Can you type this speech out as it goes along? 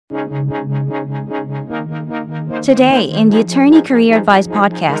Today, in the Attorney Career Advice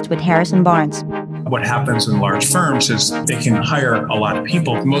podcast with Harrison Barnes. What happens in large firms is they can hire a lot of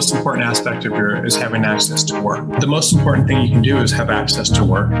people. The most important aspect of is having access to work. The most important thing you can do is have access to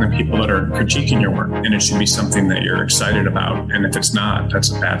work and the people that are critiquing your work. And it should be something that you're excited about. And if it's not,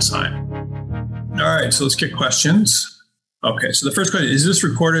 that's a bad sign. All right, so let's get questions. Okay, so the first question, is this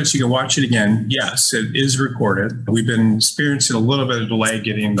recorded so you can watch it again? Yes, it is recorded. We've been experiencing a little bit of delay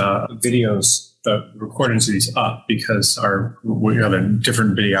getting the videos, the recordings of these up because we have a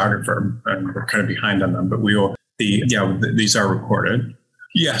different videographer and we're kind of behind on them, but these are recorded.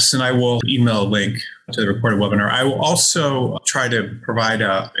 Yes, and I will email a link to the recorded webinar. I will also try to provide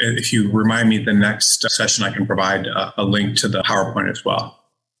if you remind me the next session, I can provide a link to the PowerPoint as well.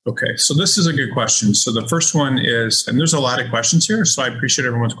 Okay, so this is a good question. So the first one is, and there's a lot of questions here, so I appreciate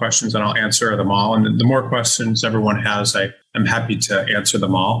everyone's questions and I'll answer them all. And the more questions everyone has, I'm happy to answer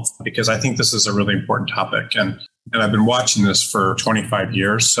them all because I think this is a really important topic. And I've been watching this for 25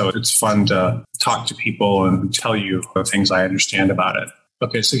 years, so it's fun to talk to people and tell you the things I understand about it.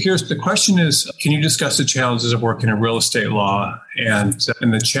 Okay, so here's the question is, can you discuss the challenges of working in real estate law and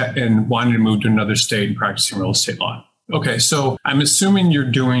wanting to move to another state and practicing real estate law? Okay, so I'm assuming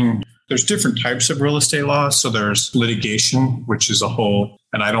there's different types of real estate law. So there's litigation, which is a whole,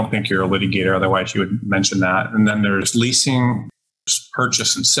 and I don't think you're a litigator, otherwise you would mention that. And then there's leasing, there's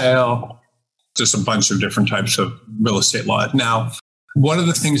purchase and sale, just a bunch of different types of real estate law. Now, one of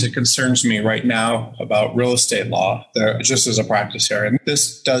the things that concerns me right now about real estate law, just as a practice area, and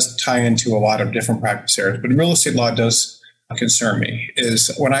this does tie into a lot of different practice areas, but real estate law does concern me, is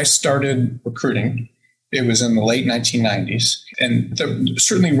when I started recruiting, it was in the late 1990s. And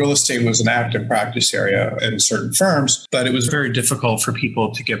certainly real estate was an active practice area in certain firms, but it was very difficult for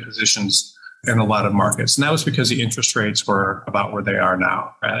people to get positions in a lot of markets. And that was because the interest rates were about where they are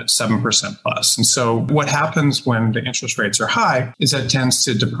now at 7% plus. And so what happens when the interest rates are high is that tends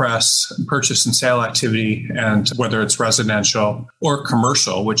to depress purchase and sale activity, and whether it's residential or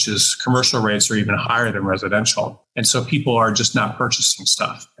commercial, which is commercial rates are even higher than residential. And so people are just not purchasing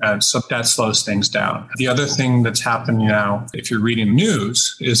stuff. And so that slows things down. The other thing that's happening now, if you're reading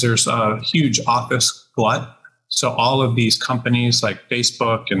news, is there's a huge office glut. So all of these companies like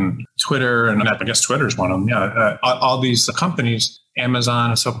Facebook and Twitter, and I guess Twitter is one of them. All these companies, Amazon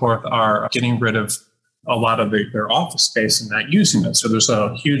and so forth, are getting rid of a lot of their office space and not using it. So there's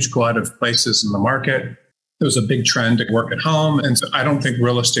a huge glut of places in the market. There's a big trend to work at home. And so I don't think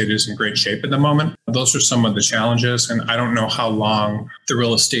real estate is in great shape at the moment. Those are some of the challenges. And I don't know how long the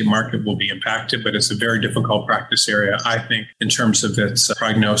real estate market will be impacted, but it's a very difficult practice area, I think, in terms of its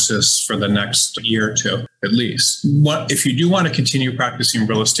prognosis for the next year or two, at least. If you do want to continue practicing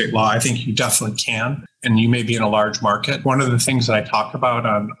real estate law, I think you definitely can. And you may be in a large market. One of the things that I talk about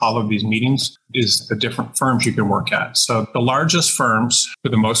on all of these meetings is the different firms you can work at. So the largest firms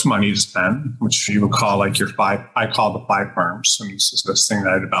with the most money to spend, which you would call like your five, I call the five firms. And this is this thing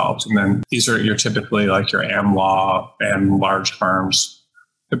that I developed. And then these are your typically like your AmLaw and large firms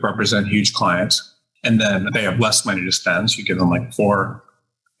that represent huge clients. And then they have less money to spend. So you give them like four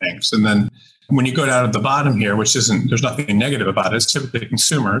things. And then when you go down at the bottom here, which there's nothing negative about it, it's typically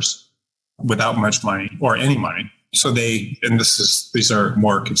consumers without much money or any money. So these are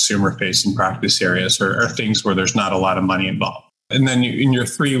more consumer facing practice areas or things where there's not a lot of money involved. And then in your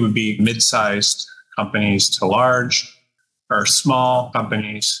three would be mid-sized companies to large, or small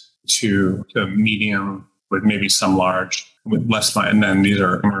companies to medium with maybe some large with less money. And then these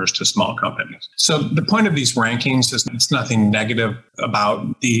are emerged to small companies. So the point of these rankings is it's nothing negative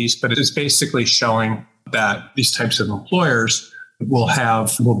about these, but it's basically showing that these types of employers will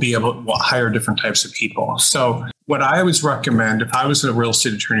hire different types of people. So what I always recommend, if I was a real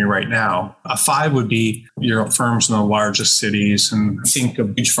estate attorney right now, a 5 would be your firms in the largest cities, and think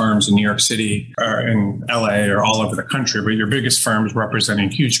of huge firms in New York City or in LA or all over the country, but your biggest firms representing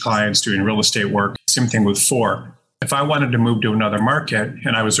huge clients doing real estate work. Same thing with 4. If I wanted to move to another market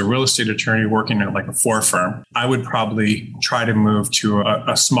and I was a real estate attorney working at like a 4 firm, I would probably try to move to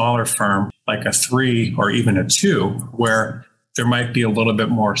a smaller firm like a 3 or even a 2, where there might be a little bit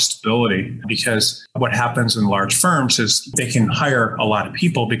more stability, because what happens in large firms is they can hire a lot of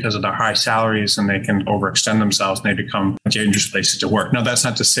people because of their high salaries, and they can overextend themselves and they become dangerous places to work. Now, that's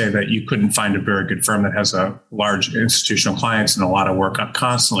not to say that you couldn't find a very good firm that has a large institutional clients and a lot of work on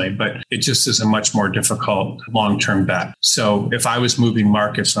constantly, but it just is a much more difficult long-term bet. So if I was moving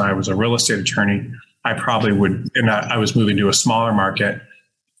markets and I was a real estate attorney, I probably would, and I was moving to a smaller market,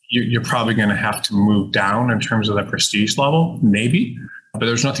 you're probably going to have to move down in terms of the prestige level, maybe, but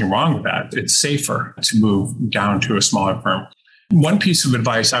there's nothing wrong with that. It's safer to move down to a smaller firm. One piece of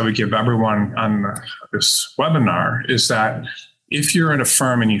advice I would give everyone on this webinar is that if you're in a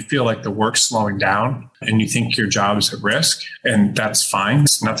firm and you feel like the work's slowing down and you think your job is at risk, and that's fine,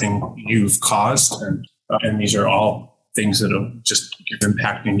 it's nothing you've caused, and these are all things that will just give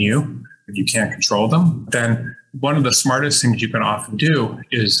impact on you, and you can't control them, then one of the smartest things you can often do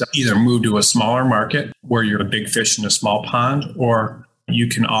is either move to a smaller market where you're a big fish in a small pond, or you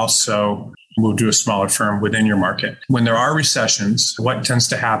can also move to a smaller firm within your market. When there are recessions, what tends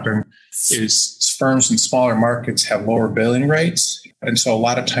to happen is firms in smaller markets have lower billing rates. And so a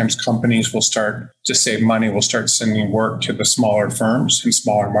lot of times companies will start to save money, will start sending work to the smaller firms in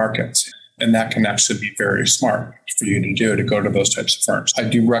smaller markets. And that can actually be very smart for you to do, to go to those types of firms. I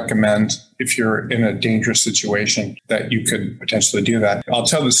do recommend, if you're in a dangerous situation, that you could potentially do that. I'll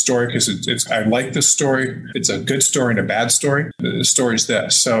tell this story because I like this story. It's a good story and a bad story. The story is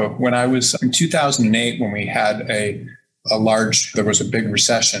this. So when I was in 2008, when we had there was a big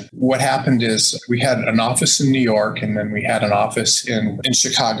recession. What happened is we had an office in New York, and then we had an office in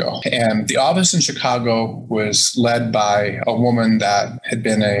Chicago. And the office in Chicago was led by a woman that had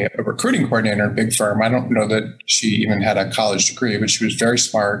been a recruiting coordinator in a big firm. I don't know that she even had a college degree, but she was very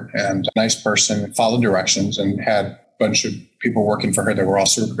smart and a nice person, followed directions, and had a bunch of people working for her that were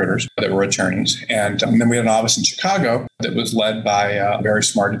also recruiters, that were attorneys. And then we had an office in Chicago that was led by a very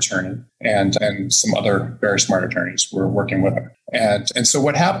smart attorney, and some other very smart attorneys were working with her. And so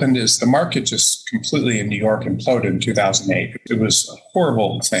what happened is the market just completely in New York imploded in 2008. It was a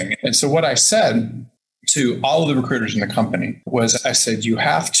horrible thing. And so what I said to all of the recruiters in the company was, I said, you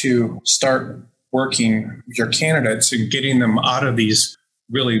have to start working your candidates and getting them out of these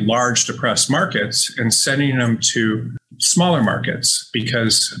really large depressed markets and sending them to smaller markets,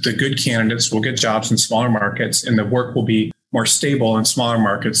 because the good candidates will get jobs in smaller markets and the work will be more stable in smaller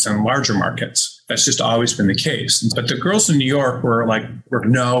markets than larger markets. That's just always been the case. But the girls in New York were like, we're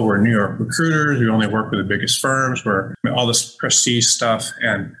New York recruiters. We only work with the biggest firms. We're all this prestige stuff.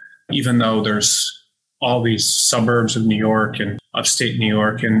 And even though there's all these suburbs of New York and upstate New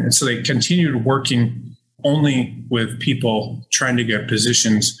York, and so they continued working only with people trying to get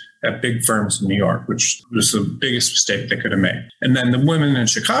positions at big firms in New York, which was the biggest mistake they could have made. And then the women in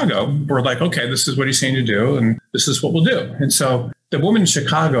Chicago were like, okay, this is what he's saying to do, and this is what we'll do. And so the women in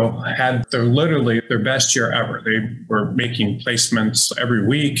Chicago had literally their best year ever. They were making placements every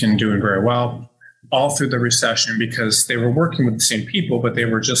week and doing very well all through the recession, because they were working with the same people, but they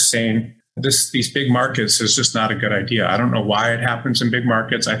were just saying, these big markets is just not a good idea. I don't know why it happens in big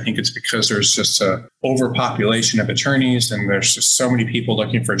markets. I think it's because there's just a overpopulation of attorneys, and there's just so many people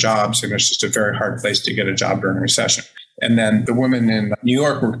looking for jobs, and it's just a very hard place to get a job during a recession. And then the women in New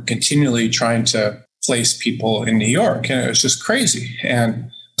York were continually trying to place people in New York, and it was just crazy. And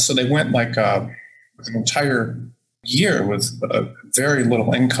so they went like an entire year with very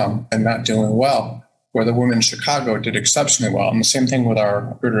little income and not doing well, where the women in Chicago did exceptionally well. And the same thing with our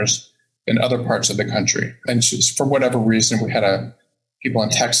recruiters in other parts of the country. And just for whatever reason, we had people in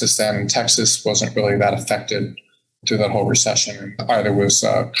Texas then, and Texas wasn't really that affected through that whole recession. Either was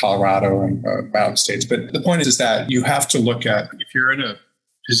Colorado and mountain states. But the point is that you have to look at, if you're in a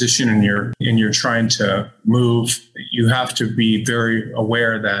position and you're trying to move, you have to be very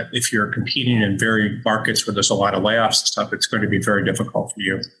aware that if you're competing in very markets where there's a lot of layoffs and stuff, it's going to be very difficult for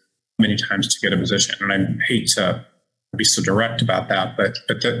you many times to get a position. And I hate to be so direct about that, but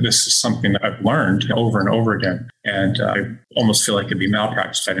this is something that I've learned over and over again. And I almost feel like it'd be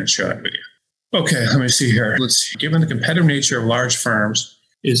malpractice if I didn't share that with you. Okay, let me see here. Let's see. Given the competitive nature of large firms,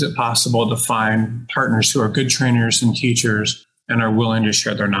 is it possible to find partners who are good trainers and teachers and are willing to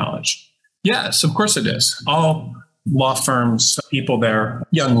share their knowledge? Yes, of course it is. All law firms, people there,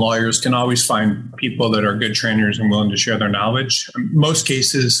 young lawyers can always find people that are good trainers and willing to share their knowledge. In most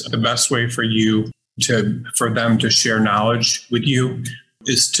cases, the best way for them to share knowledge with you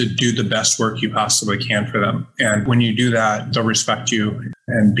is to do the best work you possibly can for them. And when you do that, they'll respect you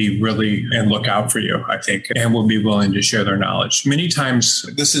and look out for you, I think, and will be willing to share their knowledge. Many times,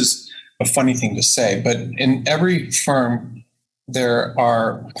 this is a funny thing to say, but in every firm, there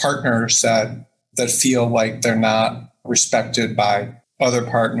are partners that feel like they're not respected by other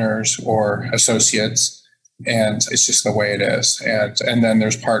partners or associates. And it's just the way it is. And then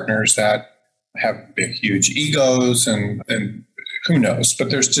there's partners that have big, huge egos and who knows,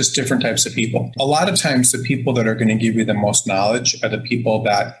 but there's just different types of people. A lot of times the people that are going to give you the most knowledge are the people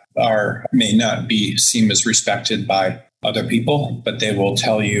that may not seem as respected by other people, but they will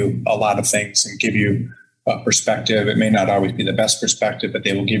tell you a lot of things and give you a perspective. It may not always be the best perspective, but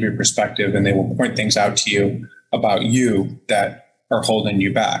they will give you perspective, and they will point things out to you about you that are holding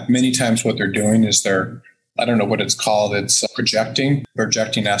you back. Many times what they're doing is they're I don't know what it's called. It's projecting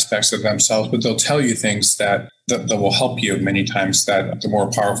aspects of themselves, but they'll tell you things that will help you many times that the more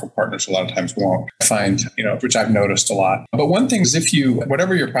powerful partners a lot of times won't. I find, which I've noticed a lot. But one thing is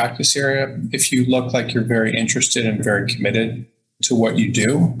whatever your practice area, if you look like you're very interested and very committed to what you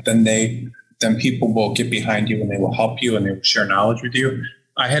do, then people will get behind you and they will help you and they will share knowledge with you.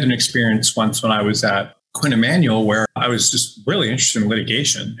 I had an experience once when I was at Quinn Emanuel where I was just really interested in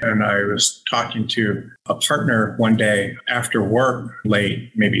litigation. And I was talking to a partner one day after work,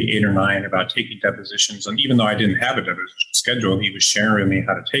 late, maybe 8 or 9, about taking depositions. And even though I didn't have a deposition schedule, he was sharing with me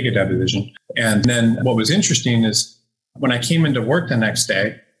how to take a deposition. And then what was interesting is when I came into work the next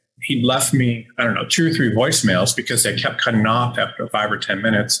day, he'd left me, 2 or 3 voicemails because they kept cutting off after 5 or 10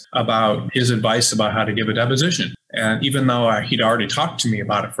 minutes about his advice about how to give a deposition. And even though he'd already talked to me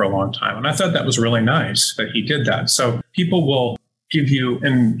about it for a long time, and I thought that was really nice that he did that. So people will give you,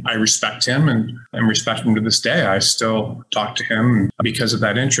 and I respect him and respect him to this day. I still talk to him because of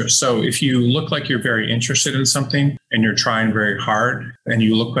that interest. So if you look like you're very interested in something and you're trying very hard and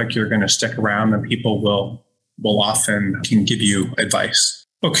you look like you're going to stick around, then people will often can give you advice.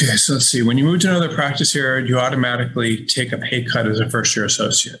 Okay, so let's see. When you move to another practice area, you automatically take a pay cut as a first-year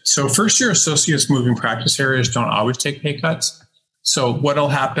associate. So first-year associates moving practice areas don't always take pay cuts. So what'll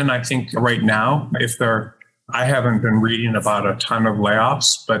happen, I think, right now, I haven't been reading about a ton of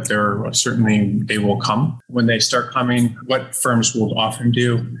layoffs, but they will come. When they start coming, what firms will often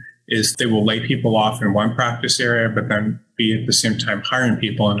do is they will lay people off in one practice area, but then be at the same time hiring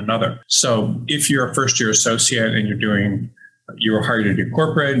people in another. So if you're a first-year associate and you were hired to do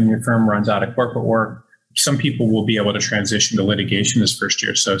corporate and your firm runs out of corporate work, some people will be able to transition to litigation as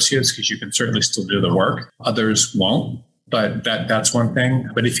first-year associates because you can certainly still do the work. Others won't, but that's one thing.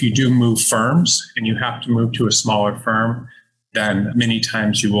 But if you do move firms and you have to move to a smaller firm, then many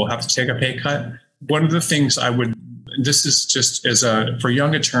times you will have to take a pay cut. One of the things this is just for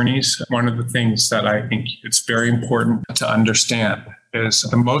young attorneys, one of the things that I think it's very important to understand is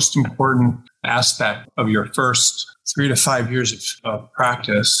the most important aspect of your first 3 to 5 years of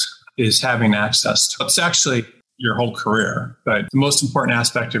practice is having access to. It's actually your whole career, but the most important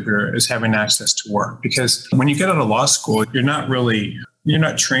aspect is having access to work. Because when you get out of law school, you're not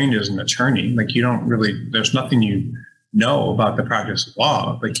trained as an attorney. Like there's nothing you know about the practice of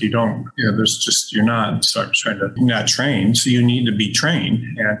law. Like you're not trained. So you need to be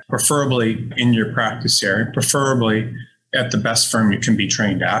trained, and preferably in your practice area, preferably at the best firm you can be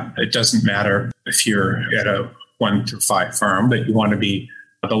trained at. It doesn't matter if you're at a 1 through 5 firm, but you want to be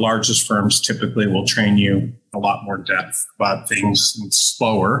the largest firms typically will train you a lot more depth about things and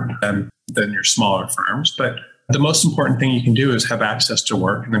slower than your smaller firms. But the most important thing you can do is have access to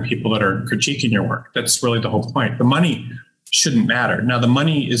work and then people that are critiquing your work. That's really the whole point. The money shouldn't matter. Now, the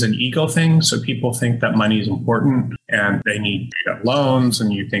money is an ego thing. So people think that money is important and they need loans,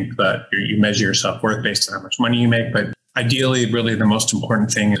 and you think that you measure your self-worth based on how much money you make. But ideally, really the most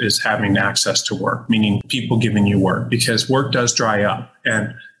important thing is having access to work, meaning people giving you work, because work does dry up.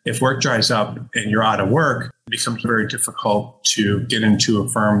 And if work dries up and you're out of work, it becomes very difficult to get into a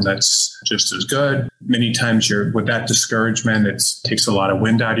firm that's just as good. Many times with that discouragement, it takes a lot of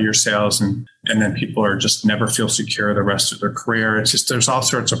wind out of your sails, and then people are just never feel secure the rest of their career. It's just, there's all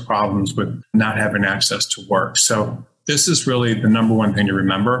sorts of problems with not having access to work. So this is really the number one thing to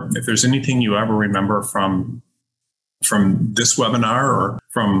remember. If there's anything you ever remember from this webinar or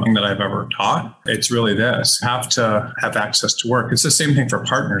from anything that I've ever taught, it's really this: have to have access to work. It's the same thing for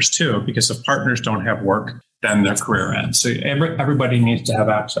partners too, because if partners don't have work, then their career ends. So everybody needs to have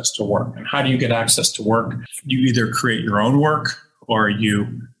access to work. And how do you get access to work? You either create your own work, or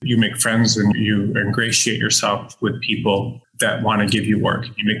you make friends and you ingratiate yourself with people that want to give you work.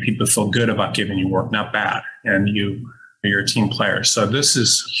 You make people feel good about giving you work, not bad. And you're a team player. So this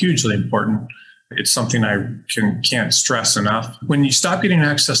is hugely important. It's something I can't stress enough. When you stop getting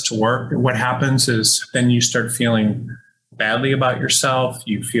access to work, what happens is then you start feeling badly about yourself.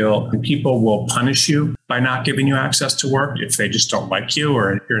 You feel people will punish you by not giving you access to work if they just don't like you,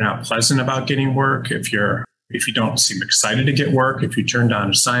 or you're not pleasant about getting work, if you don't seem excited to get work, if you turn down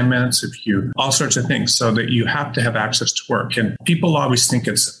assignments, all sorts of things, so that you have to have access to work. And people always think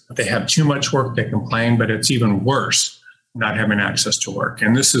they have too much work, they complain, but it's even worse not having access to work.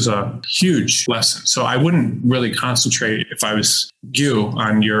 And this is a huge lesson. So I wouldn't really concentrate, if I was you,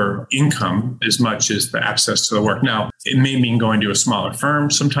 on your income as much as the access to the work. Now, it may mean going to a smaller firm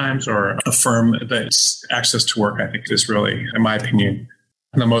sometimes, or a firm that's access to work, I think is really, in my opinion,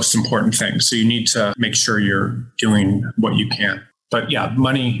 the most important thing. So you need to make sure you're doing what you can. But yeah,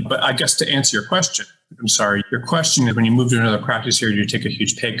 money. But I guess to answer your question, I'm sorry, your question is, when you move to another practice here, you take a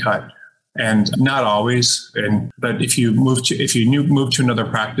huge pay cut. And not always. But if you move to another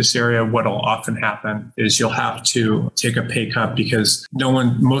practice area, what'll often happen is you'll have to take a pay cut because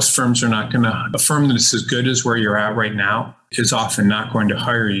most firms are not going to, a firm that's as good as where you're at right now is often not going to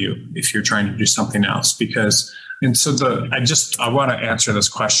hire you if you're trying to do something else I want to answer this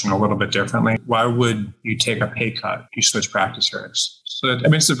question a little bit differently. Why would you take a pay cut if you switch practice areas?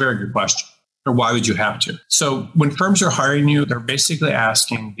 It's a very good question. Or why would you have to? So when firms are hiring you, they're basically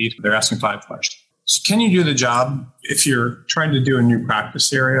asking 5 questions. So can you do the job if you're trying to do a new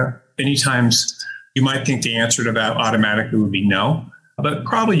practice area? Many times you might think the answer to that automatically would be no, but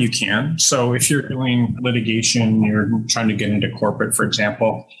probably you can. So if you're doing litigation, you're trying to get into corporate, for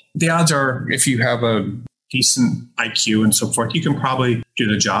example, the odds are if you have a decent IQ and so forth, you can probably do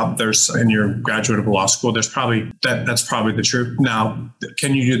the job. And you're a graduate of law school, that's probably the truth. Now,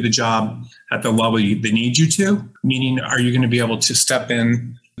 can you do the job at the level they need you to? Meaning, are you going to be able to step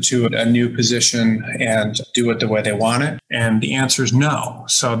in to a new position and do it the way they want it? And the answer is no.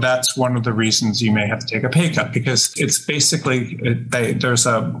 So that's one of the reasons you may have to take a pay cut, because it's basically, there's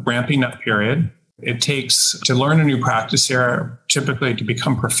a ramping up period. It takes to learn a new practice area, typically to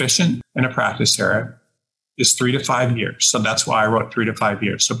become proficient in a practice area, is 3 to 5 years. So that's why I wrote 3 to 5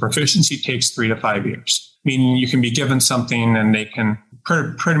 years. So proficiency takes 3 to 5 years, meaning you can be given something and they can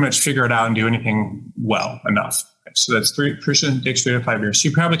pretty much figure it out and do anything well enough. So proficiency takes 3 to 5 years. So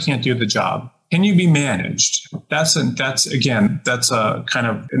you probably can't do the job. Can you be managed? This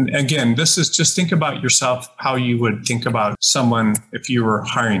is just think about yourself, how you would think about someone if you were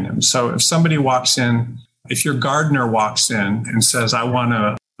hiring them. So if somebody walks in, if your gardener walks in and says, I want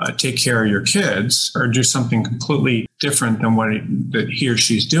to take care of your kids or do something completely different than that he or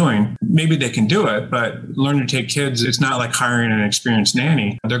she's doing, maybe they can do it, but learn to take kids, it's not like hiring an experienced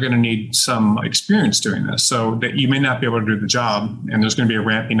nanny. They're going to need some experience doing this, so that you may not be able to do the job, and there's going to be a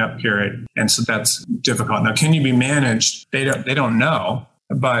ramping up period. And so that's difficult. Now, can you be managed? They don't know,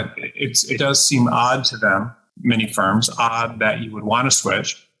 but it does seem odd to them, many firms, odd that you would want to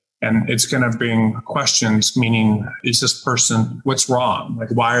switch. And it's going to bring questions, meaning, is this person, what's wrong? Like,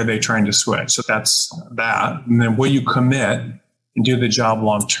 why are they trying to switch? So that's that. And then will you commit and do the job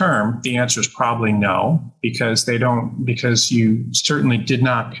long term? The answer is probably no, because you certainly did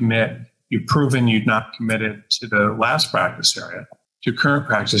not commit. You've proven you've not committed to the last practice area, to current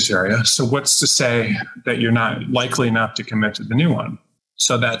practice area. So what's to say that you're not likely enough to commit to the new one?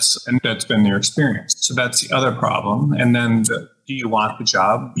 So that's been their experience. So that's the other problem. And then do you want the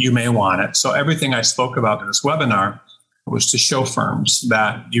job? You may want it. So everything I spoke about in this webinar was to show firms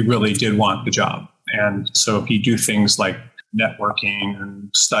that you really did want the job. And so if you do things like networking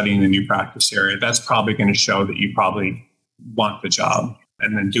and studying the new practice area, that's probably going to show that you probably want the job.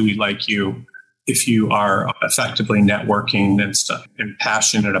 And then do we like you? If you are effectively networking and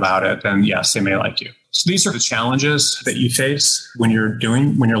passionate about it, then yes, they may like you. So these are the challenges that you face when you're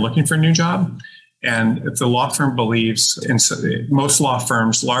looking for a new job. And if the law firm believes, and so most law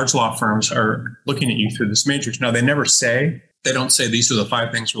firms, large law firms, are looking at you through this matrix. Now, they don't say these are the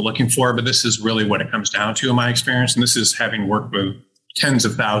 5 things we're looking for, but this is really what it comes down to in my experience. And this is having worked with tens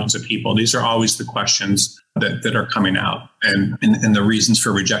of thousands of people. These are always the questions that are coming out. And the reasons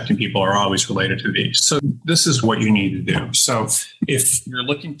for rejecting people are always related to these. So this is what you need to do. So if you're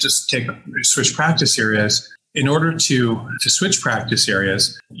looking to switch practice areas, in order to switch practice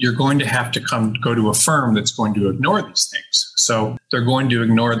areas, you're going to have to go to a firm that's going to ignore these things. So they're going to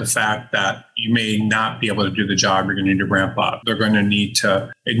ignore the fact that you may not be able to do the job. You're going to need to ramp up. They're going to need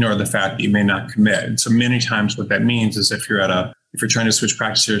to ignore the fact that you may not commit. And so many times what that means is if you're trying to switch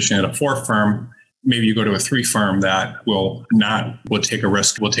practice areas at a 4 firm, maybe you go to a 3 firm that will take a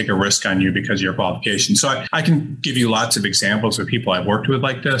risk on you because of your qualification. So I can give you lots of examples of people I've worked with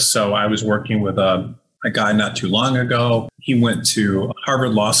like this. So I was working with a guy not too long ago. He went to Harvard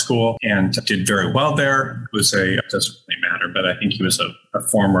Law School and did very well there. It doesn't really matter, but I think he was a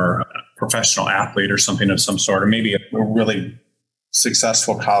former professional athlete or something of some sort, or maybe a really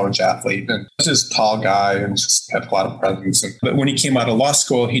successful college athlete. And just a tall guy and just had a lot of presence. But when he came out of law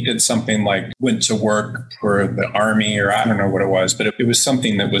school, he did something like went to work for the Army, or I don't know what it was, but it was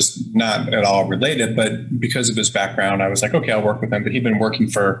something that was not at all related. But because of his background, I was like, okay, I'll work with him. But he'd been working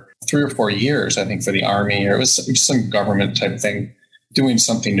for 3 or 4 years, I think, for the Army, or it was some government type thing, doing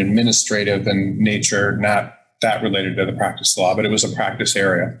something administrative in nature, not that related to the practice law, but it was a practice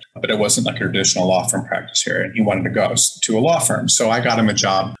area. But it wasn't like a traditional law firm practice area. And he wanted to go to a law firm. So I got him a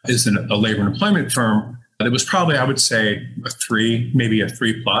job as a labor and employment firm. It was probably, I would say, a 3, maybe a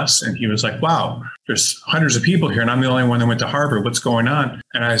 3+. And he was like, wow, there's hundreds of people here and I'm the only one that went to Harvard. What's going on?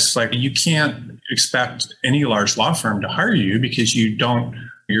 And I was like, you can't expect any large law firm to hire you because you don't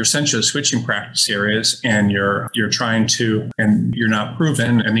you're essentially switching practice areas and you're trying to, and you're not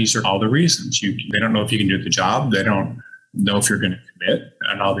proven. And these are all the reasons. They don't know if you can do the job. They don't know if you're going to commit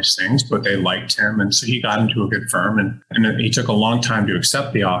and all these things, but they liked him. And so he got into a good firm and he took a long time to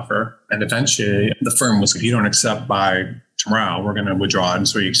accept the offer. And eventually the firm was, if you don't accept by tomorrow, we're going to withdraw it. And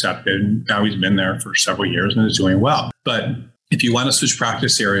so he accepted. Now he's been there for several years and is doing well. But if you want to switch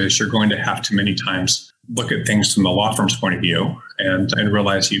practice areas, you're going to have to many times look at things from the law firm's point of view and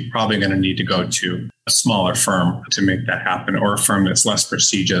realize you're probably going to need to go to a smaller firm to make that happen, or a firm that's less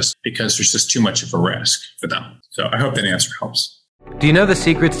prestigious, because there's just too much of a risk for them. So I hope that answer helps. Do you know the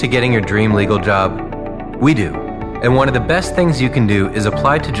secrets to getting your dream legal job? We do. And one of the best things you can do is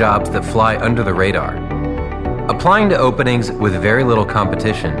apply to jobs that fly under the radar. Applying to openings with very little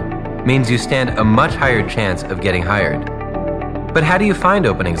competition means you stand a much higher chance of getting hired. But how do you find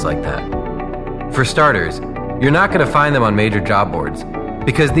openings like that? For starters, you're not going to find them on major job boards,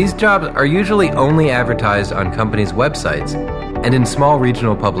 because these jobs are usually only advertised on companies' websites and in small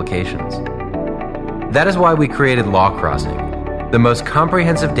regional publications. That is why we created Law Crossing, the most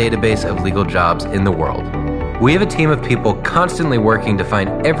comprehensive database of legal jobs in the world. We have a team of people constantly working to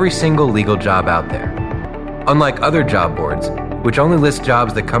find every single legal job out there. Unlike other job boards, which only list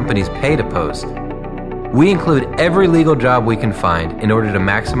jobs that companies pay to post, we include every legal job we can find in order to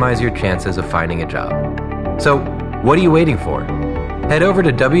maximize your chances of finding a job. So, what are you waiting for? Head over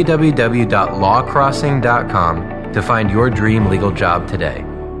to www.lawcrossing.com to find your dream legal job today.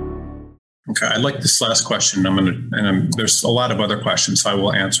 Okay, I like this last question. There's a lot of other questions, so I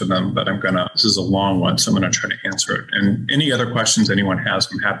will answer them, but this is a long one, so I'm going to try to answer it. And any other questions anyone has,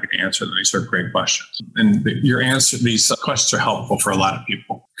 I'm happy to answer them. These are great questions. And these questions are helpful for a lot of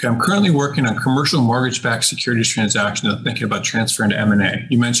people. Okay, I'm currently working on commercial mortgage-backed securities transactions and thinking about transferring to M&A.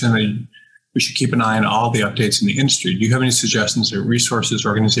 You mentioned that we should keep an eye on all the updates in the industry. Do you have any suggestions or resources,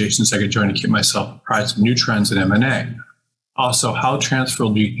 organizations I could join to keep myself apprised of new trends in M&A? Also, how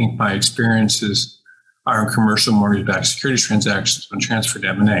transferable do you think my experiences are in commercial mortgage-backed securities transactions when transferred to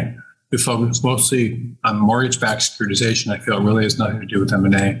M&A? We focus mostly on mortgage-backed securitization. I feel it really has nothing to do with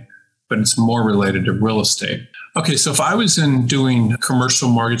M&A, but it's more related to real estate. Okay, so if I was in doing commercial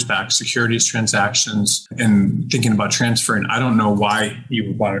mortgage-backed securities transactions and thinking about transferring, I don't know why you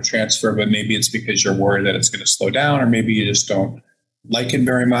would want to transfer, but maybe it's because you're worried that it's going to slow down, or maybe you just don't like it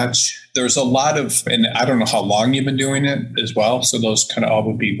very much. There's a lot of, and I don't know how long you've been doing it as well, so those kind of all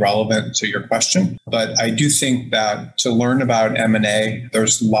would be relevant to your question. But I do think that to learn about M&A,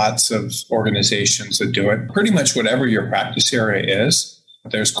 there's lots of organizations that do it. Pretty much whatever your practice area is,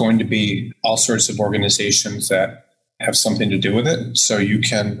 there's going to be all sorts of organizations that have something to do with it. So you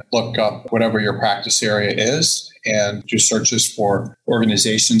can look up whatever your practice area is and do searches for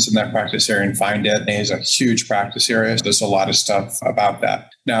organizations in that practice area and find it. It is a huge practice area. There's a lot of stuff about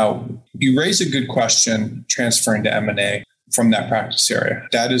that. Now, you raise a good question, transferring to M&A from that practice area.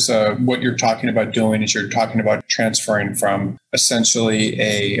 That is what you're talking about doing is you're talking about transferring from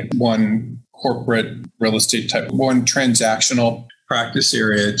essentially one corporate real estate type, one transactional practice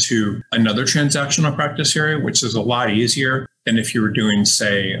area to another transactional practice area, which is a lot easier than if you were doing,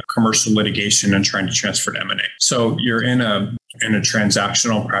 say, commercial litigation and trying to transfer to M&A. So you're in a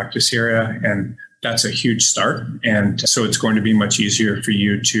transactional practice area, and that's a huge start. And so it's going to be much easier for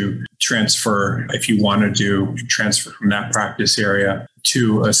you to transfer, if you want to transfer from that practice area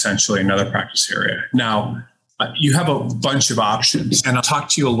to essentially another practice area. Now, you have a bunch of options, and I'll talk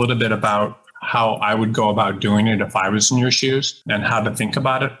to you a little bit about how I would go about doing it if I was in your shoes, and how to think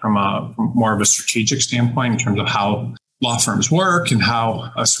about it from more of a strategic standpoint in terms of how law firms work and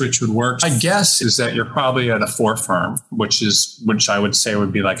how a switch would work. My guess is that you're probably at a 4 firm, which I would say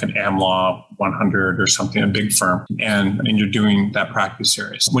would be like an AmLaw 100 or something, a big firm, and you're doing that practice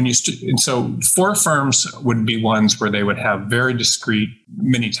area. So 4 firms would be ones where they would have very discrete,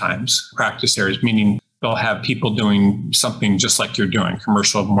 many times practice areas, meaning they'll have people doing something just like you're doing,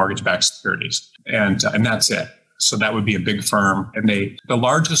 commercial mortgage-backed securities. And that's it. So that would be a big firm. And the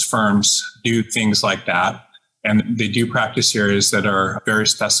largest firms do things like that. And they do practice areas that are very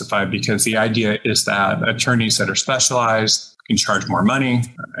specified, because the idea is that attorneys that are specialized can charge more money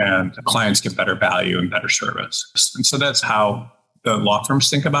and clients get better value and better service. And so that's how the law firms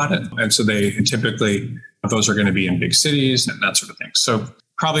think about it. And so they typically, those are going to be in big cities and that sort of thing. So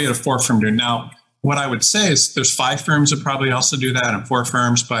probably at a 4 firm doing now. What I would say is there's 5 firms that probably also do that, and 4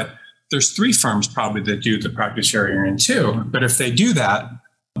 firms, but there's 3 firms probably that do the practice area you're in too. But if they do that,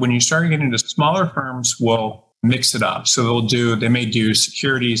 when you start getting into smaller firms, will mix it up. So they may do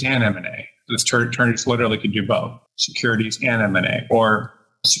securities and M&A. The attorneys literally could do both, securities and M&A, or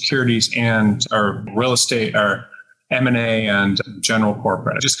securities and or real estate, or M&A and general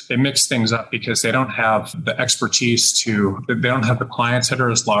corporate. They mix things up because they don't have the expertise they don't have the clients that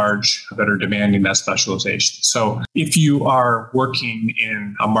are as large that are demanding that specialization. So if you are working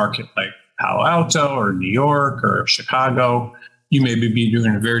in a market like Palo Alto or New York or Chicago, you may be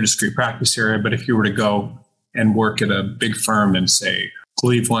doing a very discrete practice area. But if you were to go and work at a big firm in, say,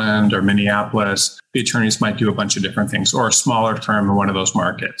 Cleveland or Minneapolis, the attorneys might do a bunch of different things, or a smaller firm in one of those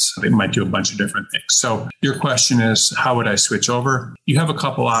markets. They might do a bunch of different things. So your question is, how would I switch over? You have a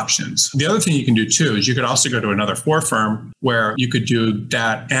couple options. The other thing you can do too is you could also go to another firm where you could do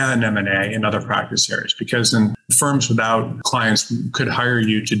that and M&A in other practice areas, because in firms without clients could hire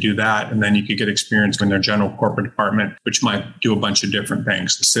you to do that. And then you could get experience in their general corporate department, which might do a bunch of different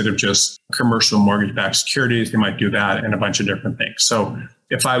things. Instead of just commercial mortgage-backed securities, they might do that and a bunch of different things. So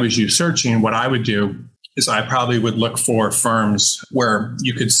if I was you searching, what I would do is I probably would look for firms where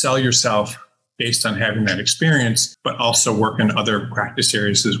you could sell yourself based on having that experience, but also work in other practice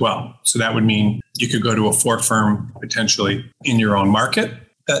areas as well. So that would mean you could go to a firm potentially in your own market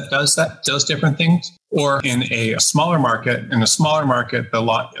that does different things, or in a smaller market. In a smaller market,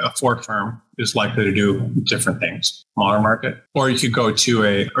 a firm is likely to do different things. Smaller market, or you could go to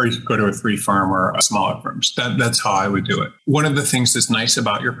a 3 firm or a smaller firms. That's how I would do it. One of the things that's nice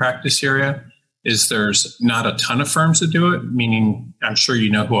about your practice area is there's not a ton of firms that do it, meaning I'm sure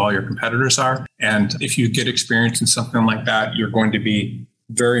you know who all your competitors are. And if you get experience in something like that, you're going to be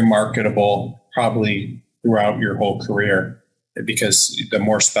very marketable probably throughout your whole career, because the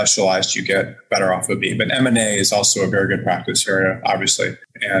more specialized you get, better off it would be. But M&A is also a very good practice area, obviously,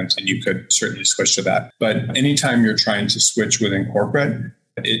 and you could certainly switch to that. But anytime you're trying to switch within corporate,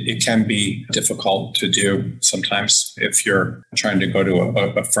 it can be difficult to do sometimes if you're trying to go to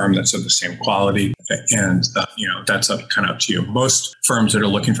a firm that's of the same quality. And that's kind of up to you. Most firms that are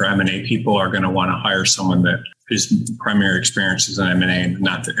looking for M&A people are going to want to hire someone that his primary experience is in M&A, and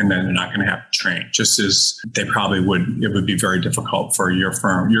then they're not going to have to train. Just as they probably would, it would be very difficult for your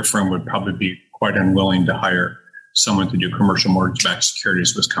firm. Your firm would probably be quite unwilling to hire someone to do commercial mortgage-backed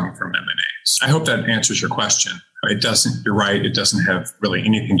securities was coming from M&A. I hope that answers your question. It doesn't. You're right. It doesn't have really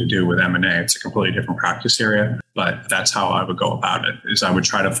anything to do with M&A. It's a completely different practice area. But that's how I would go about it. Is I would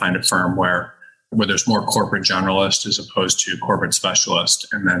try to find a firm where there's more corporate generalist as opposed to corporate specialist.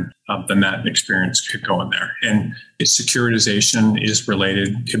 And then that experience could go in there. And its securitization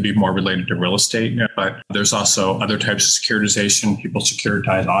could be more related to real estate, but there's also other types of securitization. People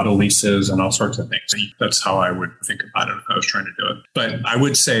securitize auto leases and all sorts of things. That's how I would think about it if I was trying to do it. But I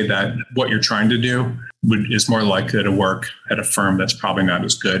would say that what you're trying to do is more likely to work at a firm that's probably not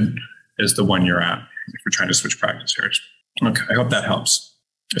as good as the one you're at if you're trying to switch practice areas. Okay, I hope that helps.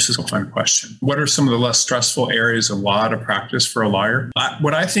 This is a fun question. What are some of the less stressful areas of law to practice for a lawyer?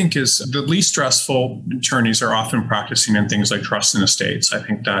 What I think is the least stressful attorneys are often practicing in things like trust and estates. I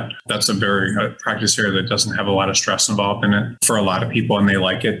think that's a practice area that doesn't have a lot of stress involved in it for a lot of people, and they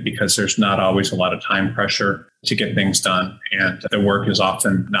like it because there's not always a lot of time pressure to get things done. And the work is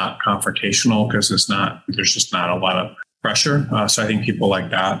often not confrontational because there's just not a lot of pressure. So I think people like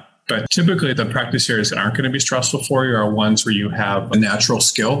that. But typically, the practice areas that aren't going to be stressful for you are ones where you have a natural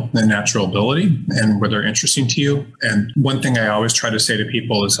skill and natural ability and where they're interesting to you. And one thing I always try to say to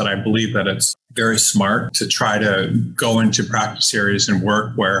people is that I believe that it's very smart to try to go into practice areas and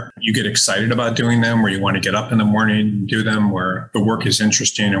work where you get excited about doing them, where you want to get up in the morning and do them, where the work is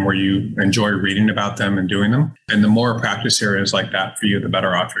interesting and where you enjoy reading about them and doing them. And the more practice areas like that for you, the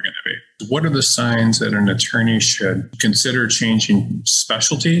better off you're going to be. What are the signs that an attorney should consider changing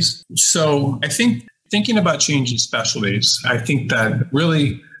specialties? So I think thinking about changing specialties, I think that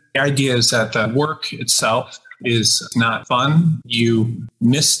really the idea is that the work itself is not fun. You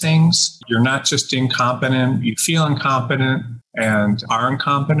miss things. You're not just incompetent. You feel incompetent and are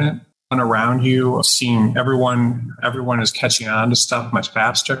incompetent. And around you, seeing everyone is catching on to stuff much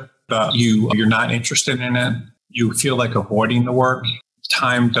faster. You're not interested in it. You feel like avoiding the work.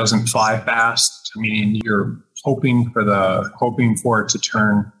 Time doesn't fly fast. Meaning you're hoping for it to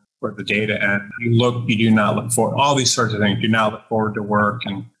turn, for the day to end. You do not look forward. All these sorts of things. Do not look forward to work.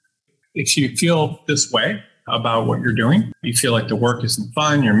 And if you feel this way about what you're doing, you feel like the work isn't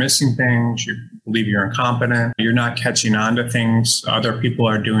fun, you're missing things, you believe you're incompetent, you're not catching on to things other people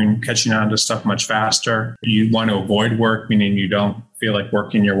are doing, catching on to stuff much faster. You want to avoid work, meaning you don't feel like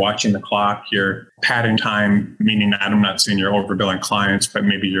working, you're watching the clock, you're padding time, meaning I'm not saying you're overbilling clients, but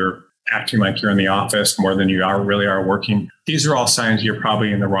maybe you're acting like you're in the office more than you really are working. These are all signs you're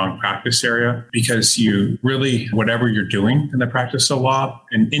probably in the wrong practice area, because you really, whatever you're doing in the practice of law,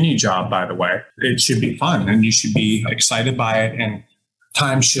 in any job, by the way, it should be fun and you should be excited by it, and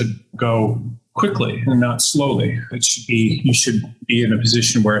time should go quickly and not slowly. You should be in a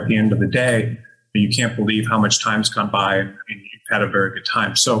position where at the end of the day, you can't believe how much time's gone by and you've had a very good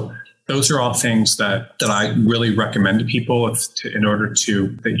time. So those are all things that I really recommend to people in order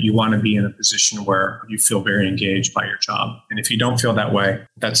that you want to be in a position where you feel very engaged by your job. And if you don't feel that way,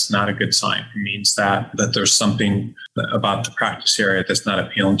 that's not a good sign. It means that there's something about the practice area that's not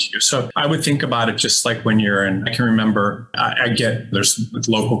appealing to you. So I would think about it just like when you're in, I can remember, there's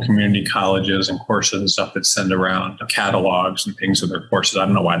local community colleges and courses and stuff that send around catalogs and things of their courses. I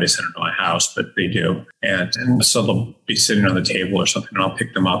don't know why they send it to my house, but they do. And so they'll be sitting on the table or something and I'll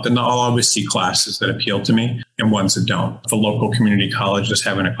pick them up and I'll always see classes that appeal to me and ones that don't. If a local community college is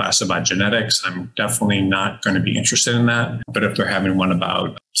having a class about genetics, I'm definitely not going to be interested in that. But if they're having one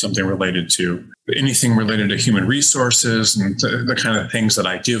about something related to anything related to human resources and the kind of things that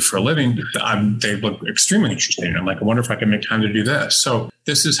I do for a living, they look extremely interesting. I'm like, I wonder if I can make time to do this. So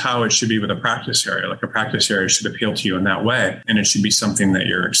this is how it should be with a practice area. Like a practice area should appeal to you in that way. And it should be something that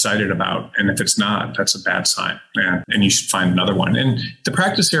you're excited about. And if it's not, that's a bad sign. And you should find another one. And the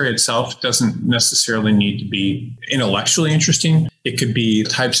practice area itself doesn't necessarily need to be intellectually interesting. It could be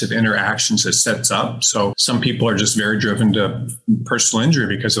types of interactions it sets up. So some people are just very driven to personal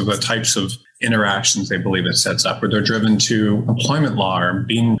injury because of the types of interactions they believe it sets up, or they're driven to employment law or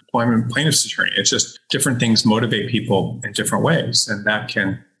being employment plaintiff's attorney. It's just different things motivate people in different ways, and that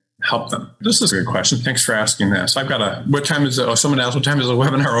can help them. This is a good question. Thanks for asking this. What time is it? Oh, someone else, what time is the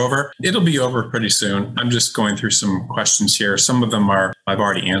webinar over? It'll be over pretty soon. I'm just going through some questions here. Some of them I've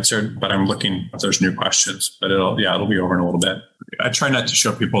already answered, but I'm looking if there's new questions, but it'll be over in a little bit. I try not to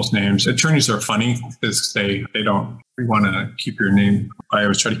show people's names. Attorneys are funny because they want to keep your name. I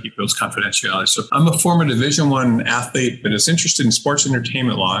always try to keep those confidentiality. So I'm a former Division I athlete, but is interested in sports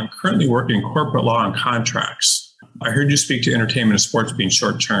entertainment law and currently working in corporate law and contracts. I heard you speak to entertainment and sports being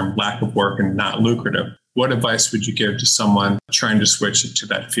short-term, lack of work, and not lucrative. What advice would you give to someone trying to switch to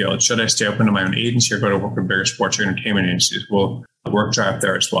that field? Should I stay open to my own agency or go to work with bigger sports or entertainment agencies? Will work drive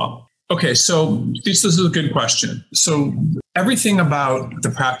there as well? Okay, so this is a good question. So everything about the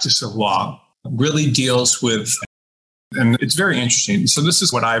practice of law really deals with, and it's very interesting. So this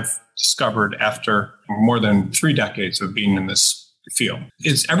is what I've discovered after more than 3 decades of being in this field.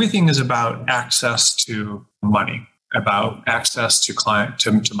 Everything is about access to money, about access to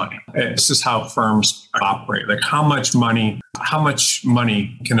to money. This is how firms operate. Like how much money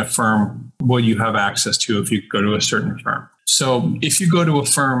can a firm will you have access to if you go to a certain firm? So if you go to a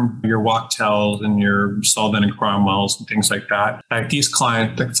firm, your Wachtels and your Sullivan and Cromwells and things like that, like these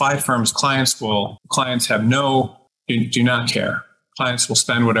clients, the 5 firms, clients do not care. Clients will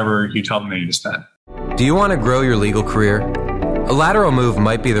spend whatever you tell them they need to spend. Do you want to grow your legal career? A lateral move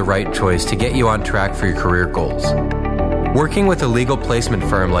might be the right choice to get you on track for your career goals. Working with a legal placement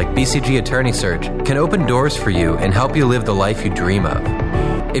firm like BCG Attorney Search can open doors for you and help you live the life you dream of.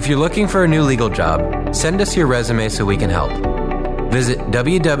 If you're looking for a new legal job, send us your resume so we can help. Visit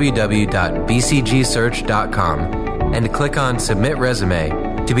www.bcgsearch.com and click on Submit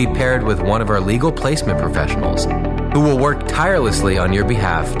Resume to be paired with one of our legal placement professionals who will work tirelessly on your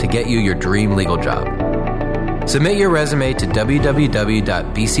behalf to get you your dream legal job. Submit your resume to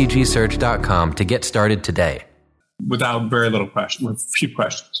www.bcgsearch.com to get started today. Without very little question, with a few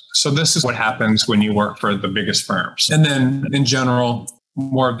questions. So this is what happens when you work for the biggest firms. And then in general,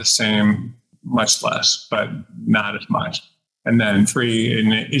 more of the same, much less, but not as much. And then 3,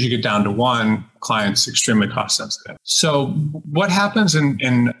 and as you get down to 1, clients extremely cost sensitive. So what happens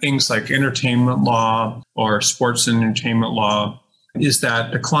in things like entertainment law or sports and entertainment law is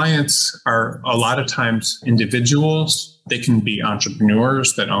that the clients are a lot of times individuals. They can be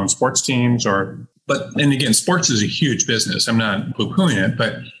entrepreneurs that own sports teams and again, sports is a huge business. I'm not poo-pooing it,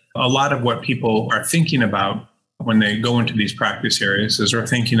 but a lot of what people are thinking about when they go into these practice areas is they're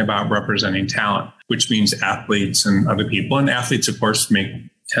thinking about representing talent, which means athletes and other people. And athletes, of course, make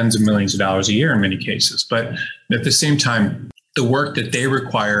tens of millions of dollars a year in many cases. But at the same time, the work that they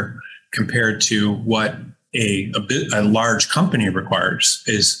require compared to what a large company requires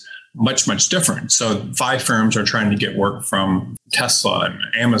is much, much different. So 5 firms are trying to get work from Tesla and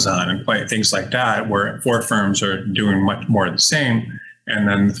Amazon and things like that, where 4 firms are doing much more of the same. And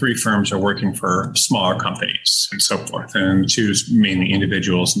then 3 firms are working for smaller companies and so forth. And 2 is mainly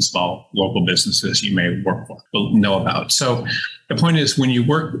individuals and small local businesses you may work for, know about. So the point is, when you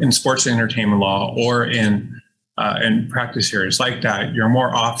work in sports and entertainment law or in practice areas like that, you're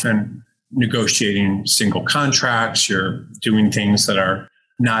more often negotiating single contracts. You're doing things that are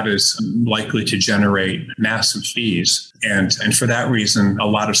not as likely to generate massive fees. And for that reason, a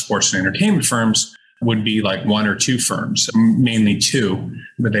lot of sports and entertainment firms would be like one or two firms, mainly two,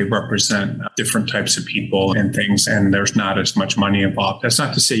 but they represent different types of people and things, and there's not as much money involved. That's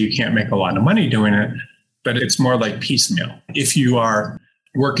not to say you can't make a lot of money doing it, but it's more like piecemeal. If you are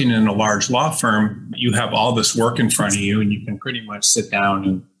working in a large law firm, you have all this work in front of you, and you can pretty much sit down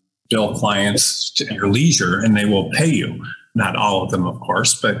and bill clients at your leisure, and they will pay you. Not all of them, of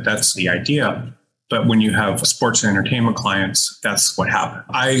course, but that's the idea. But when you have sports and entertainment clients, that's what happened.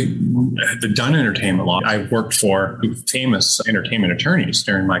 I had done entertainment law. I worked for famous entertainment attorneys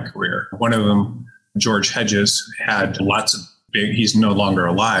during my career. One of them, George Hedges, had lots of he's no longer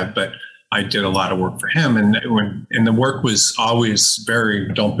alive, but I did a lot of work for him. And the work was always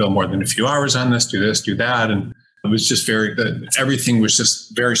very, don't bill more than a few hours on this, do that. And it was just everything was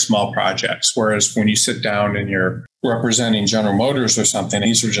just very small projects. Whereas when you sit down and you're representing General Motors or something,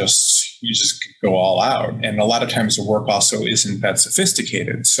 you just go all out. And a lot of times the work also isn't that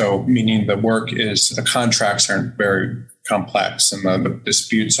sophisticated. So meaning the contracts aren't very complex and the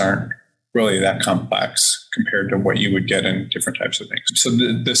disputes aren't really that complex compared to what you would get in different types of things. So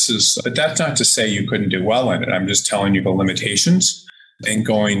but that's not to say you couldn't do well in it. I'm just telling you the limitations, and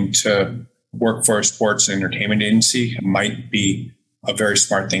going to work for a sports and entertainment agency might be a very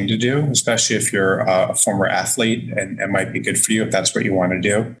smart thing to do, especially if you're a former athlete, and it might be good for you if that's what you want to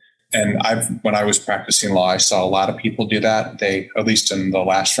do. And when I was practicing law, I saw a lot of people do that. At least in the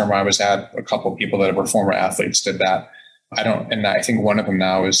last firm I was at, a couple of people that were former athletes did that. I think one of them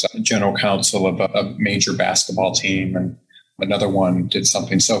now is general counsel of a major basketball team, and another one did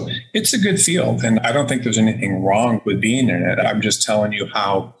something. So it's a good field, and I don't think there's anything wrong with being in it. I'm just telling you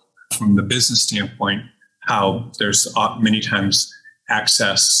how, from the business standpoint, how there's many times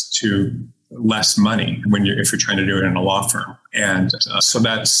access to less money if you're trying to do it in a law firm. And so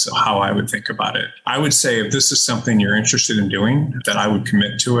that's how I would think about it. I would say if this is something you're interested in doing, that I would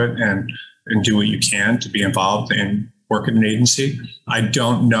commit to it and do what you can to be involved in work in an agency. I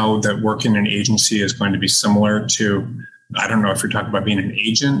don't know that working in an agency is going to be similar to, I don't know if you're talking about being an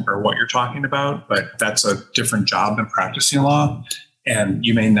agent or what you're talking about, but that's a different job than practicing law. And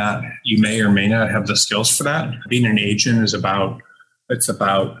you may or may not have the skills for that. Being an agent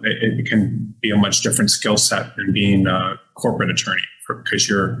it can be a much different skill set than being a corporate attorney, because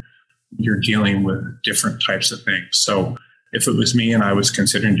you're dealing with different types of things. So if it was me and I was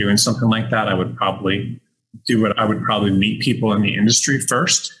considering doing something like that, I would probably meet people in the industry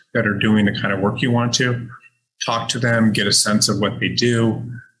first that are doing the kind of work you want to, talk to them, get a sense of what they do,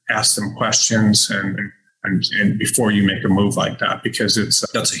 ask them questions, and before you make a move like that, because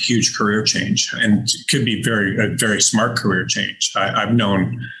that's a huge career change, and it could be a very smart career change. I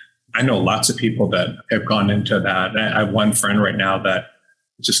know lots of people that have gone into that. I have one friend right now that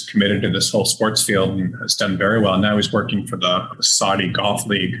just committed to this whole sports field and has done very well. Now he's working for the Saudi Golf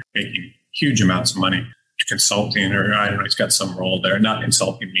League, making huge amounts of money, consulting, or I don't know, he's got some role there, not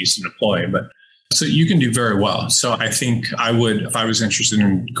consulting, he's an employee, but so you can do very well. So I think I would, if I was interested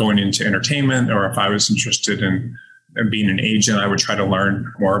in going into entertainment, or if I was interested in being an agent, I would try to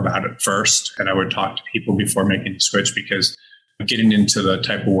learn more about it first. And I would talk to people before making the switch, because getting into the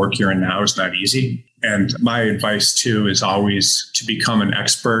type of work you're in now is not easy. And my advice too is always to become an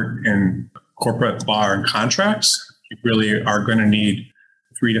expert in corporate law and contracts. You really are going to need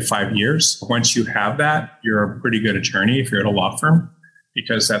 3 to 5 years. Once you have that, you're a pretty good attorney if you're at a law firm,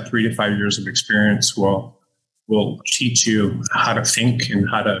 because that 3 to 5 years of experience will teach you how to think and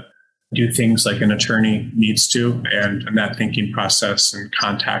how to do things like an attorney needs to. And that thinking process and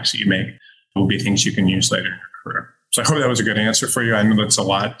contacts that you make will be things you can use later in your career. So I hope that was a good answer for you. I know that's a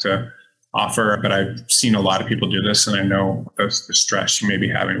lot to offer, but I've seen a lot of people do this, and I know the stress you may be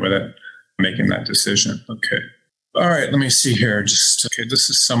having with it, making that decision. Okay. All right, let me see here. This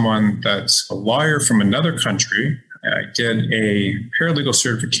is someone that's a lawyer from another country. I did a paralegal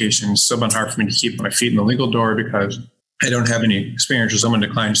certification. It's still been hard for me to keep my feet in the legal door because I don't have any experience, or someone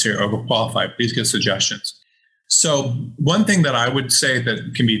declines here, overqualified. Please get suggestions. So one thing that I would say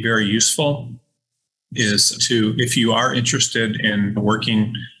that can be very useful is if you are interested in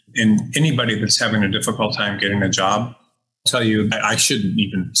working in anybody that's having a difficult time getting a job, I'll tell you, I shouldn't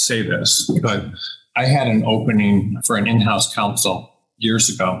even say this, but I had an opening for an in-house counsel years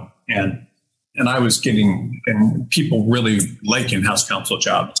ago, and I was and people really like in-house counsel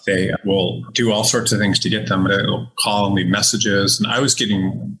jobs. They will do all sorts of things to get them. They'll call and leave messages. And I was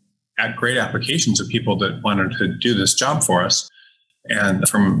getting great applications of people that wanted to do this job for us, and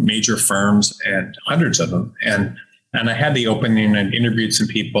from major firms, and hundreds of them. And I had the opening and interviewed some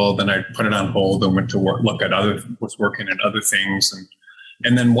people. Then I put it on hold and went to was working at other things.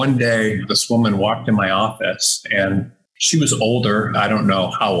 And then one day this woman walked in my office, and she was older. I don't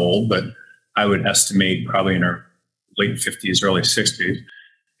know how old, but I would estimate probably in her late 50s, early 60s,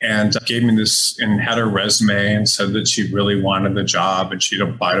 and gave me this and had her resume and said that she really wanted the job and she'd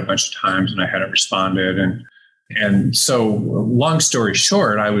applied a bunch of times and I hadn't responded. And so long story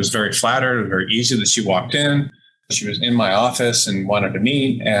short, I was very flattered. It was very easy that she walked in. She was in my office and wanted to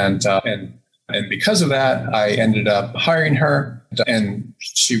meet. And because of that, I ended up hiring her, and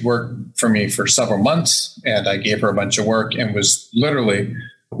she worked for me for several months, and I gave her a bunch of work and was literally,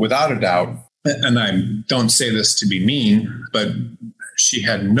 without a doubt, and I don't say this to be mean, but she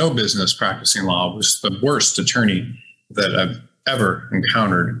had no business practicing law, was the worst attorney that I've ever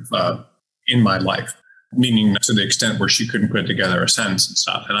encountered in my life, meaning to the extent where she couldn't put together a sentence and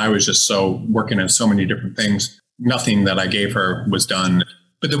stuff. And I was just so working in so many different things. Nothing that I gave her was done.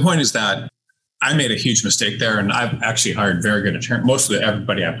 But the point is that I made a huge mistake there, and I've actually hired very good attorneys. Most of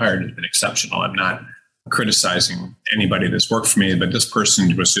everybody I've hired has been exceptional. I'm not criticizing anybody that's worked for me, but this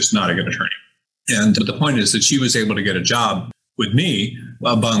person was just not a good attorney. And the point is that she was able to get a job with me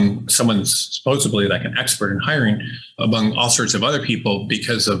among someone supposedly like an expert in hiring, among all sorts of other people,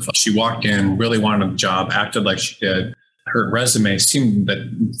 because of she walked in, really wanted the job, acted like she did. Her resume seemed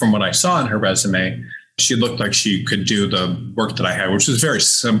that from what I saw in her resume, she looked like she could do the work that I had, which was very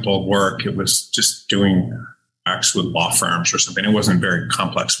simple work. It was just doing acts with law firms or something. It wasn't very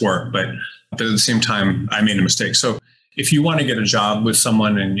complex work, but at the same time, I made a mistake. So if you want to get a job with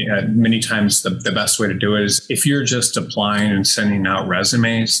someone, and many times the best way to do it is if you're just applying and sending out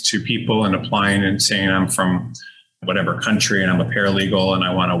resumes to people and applying and saying, I'm from whatever country and I'm a paralegal and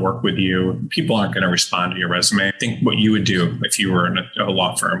I want to work with you, people aren't going to respond to your resume. I think what you would do if you were in a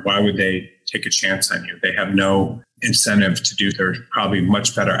law firm, why would they take a chance on you? They have no incentive to do. There's probably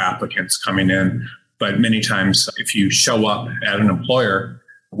much better applicants coming in. But many times if you show up at an employer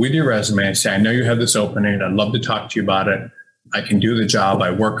with your resume and say, I know you have this opening, I'd love to talk to you about it, I can do the job,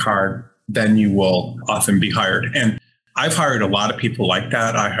 I work hard, then you will often be hired. And I've hired a lot of people like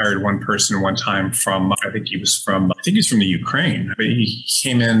that. I hired one person one time from, I think he's from the Ukraine. But he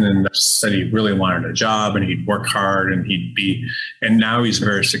came in and said he really wanted a job and he'd work hard and now he's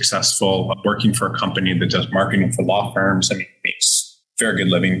very successful working for a company that does marketing for law firms. I mean, he makes very good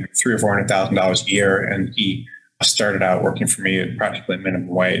living, $300,000 or $400,000 a year. And he started out working for me at practically minimum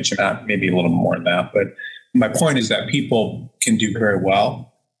wage, not maybe a little more than that. But my point is that people can do very well.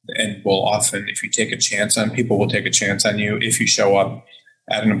 And will often, if you take a chance on people, will take a chance on you if you show up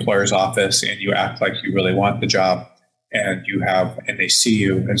at an employer's office and you act like you really want the job and they see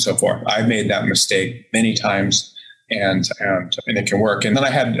you and so forth. I've made that mistake many times and it can work. And then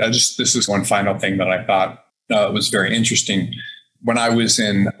I had this is one final thing that I thought was very interesting. When I was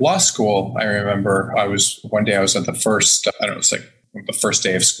in law school, I remember one day I was at the first, it was like the first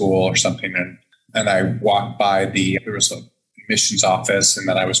day of school or something. And I walked by there was a admissions office, and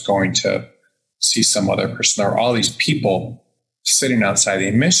then I was going to see some other person. There were all these people sitting outside the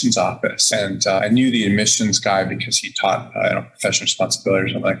admissions office, and I knew the admissions guy because he taught professional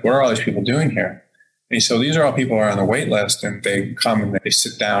responsibility. I'm like, what are all these people doing here? And he said, these are all people who are on the wait list, and they come and they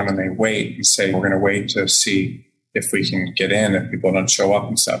sit down and they wait and say, we're going to wait to see if we can get in if people don't show up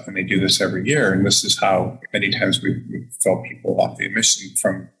and stuff. And they do this every year, and this is how many times we fill people off the admission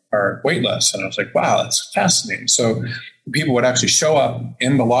from our wait list. And I was like, wow, that's fascinating. So people would actually show up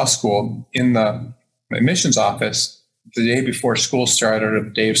in the law school, in the admissions office, the day before school started or the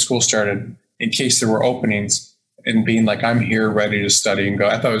day of school started, in case there were openings, and being like, I'm here ready to study and go.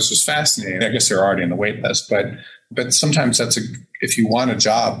 I thought it was just fascinating. I guess they're already on the wait list, but sometimes if you want a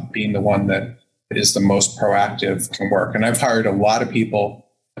job, being the one that is the most proactive can work. And I've hired a lot of people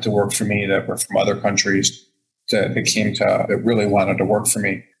to work for me that were from other countries that really wanted to work for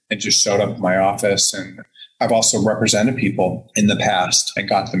me and just showed up in my office. And I've also represented people in the past and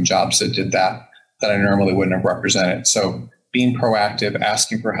got them jobs that did that I normally wouldn't have represented. So being proactive,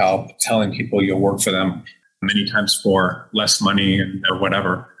 asking for help, telling people you'll work for them many times for less money or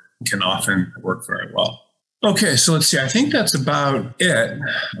whatever can often work very well. Okay, so let's see. I think that's about it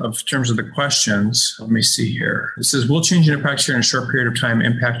in terms of the questions. Let me see here. It says, will changing a practice area in a short period of time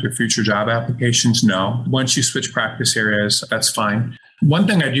impact your future job applications? No. Once you switch practice areas, that's fine. One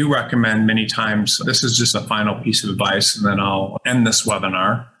thing I do recommend many times, this is just a final piece of advice, and then I'll end this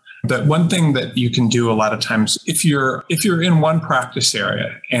webinar. But one thing that you can do a lot of times, if you're in one practice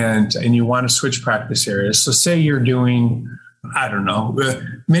area and you want to switch practice areas, so say you're doing, I don't know,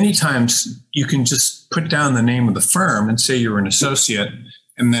 many times you can just put down the name of the firm and say you're an associate,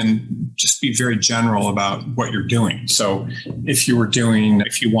 and then just be very general about what you're doing. So if you want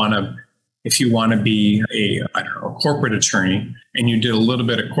to be a corporate attorney and you did a little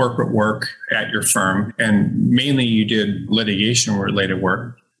bit of corporate work at your firm and mainly you did litigation related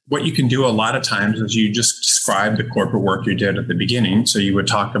work, what you can do a lot of times is you just describe the corporate work you did at the beginning. So you would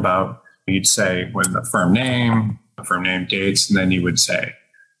talk about, you'd say when the firm name dates, and then you would say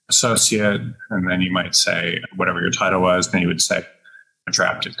associate, and then you might say whatever your title was, then you would say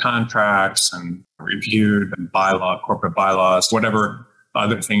drafted contracts and reviewed and corporate bylaws, whatever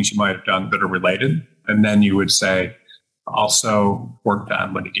other things you might have done that are related. And then you would say also worked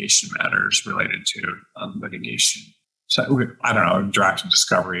on litigation matters related to litigation. So I don't know, drafted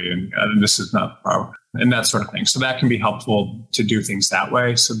discovery, and this is not, and that sort of thing. So that can be helpful to do things that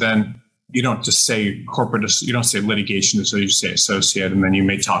way. So then you don't just say corporate, you don't say litigation, so you say associate, and then you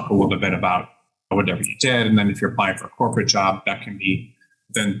may talk a little bit about whatever you did. And then if you're applying for a corporate job, that can be,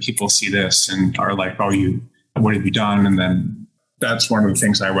 then people see this and are like, oh, what have you done? And then that's one of the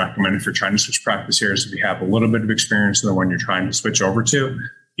things I recommend if you're trying to switch practice areas. If you have a little bit of experience in the one you're trying to switch over to,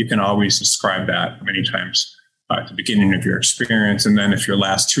 you can always describe that many times at the beginning of your experience. And then if your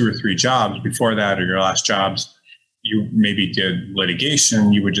last 2 or 3 jobs before that, or your last jobs, you maybe did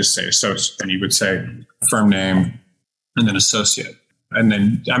litigation, you would just say associate, and you would say firm name and then associate. And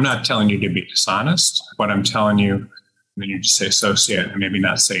then I'm not telling you to be dishonest, but I'm telling you, and then you just say associate and maybe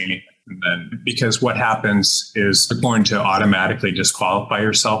not say anything. And then, because what happens is you're going to automatically disqualify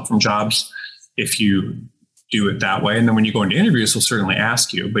yourself from jobs if you do it that way. And then when you go into interviews, they'll certainly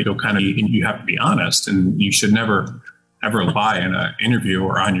ask you, but you have to be honest, and you should never ever lie in an interview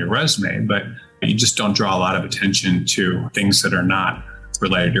or on your resume, but you just don't draw a lot of attention to things that are not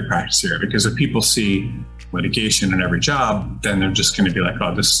related to your practice area. Because if people see litigation in every job, then they're just going to be like,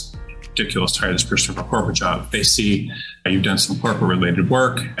 oh, this is ridiculous to hire this person for a corporate job. If they see you've done some corporate related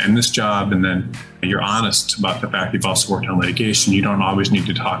work in this job, and then you're honest about the fact you've also worked on litigation, you don't always need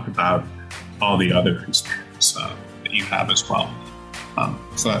to talk about all the other experience that you have as well.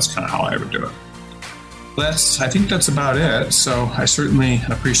 So that's kind of how I would do it. I think that's about it. So I certainly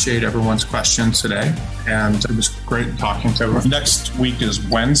appreciate everyone's questions today. And it was great talking to everyone. Next week is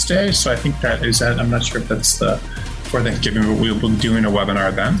Wednesday. So I think I'm not sure if that's for Thanksgiving, but we'll be doing a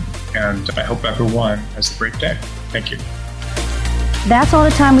webinar then. And I hope everyone has a great day. Thank you. That's all the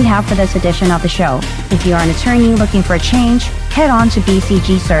time we have for this edition of the show. If you are an attorney looking for a change, head on to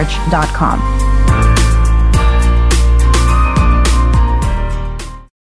bcgsearch.com.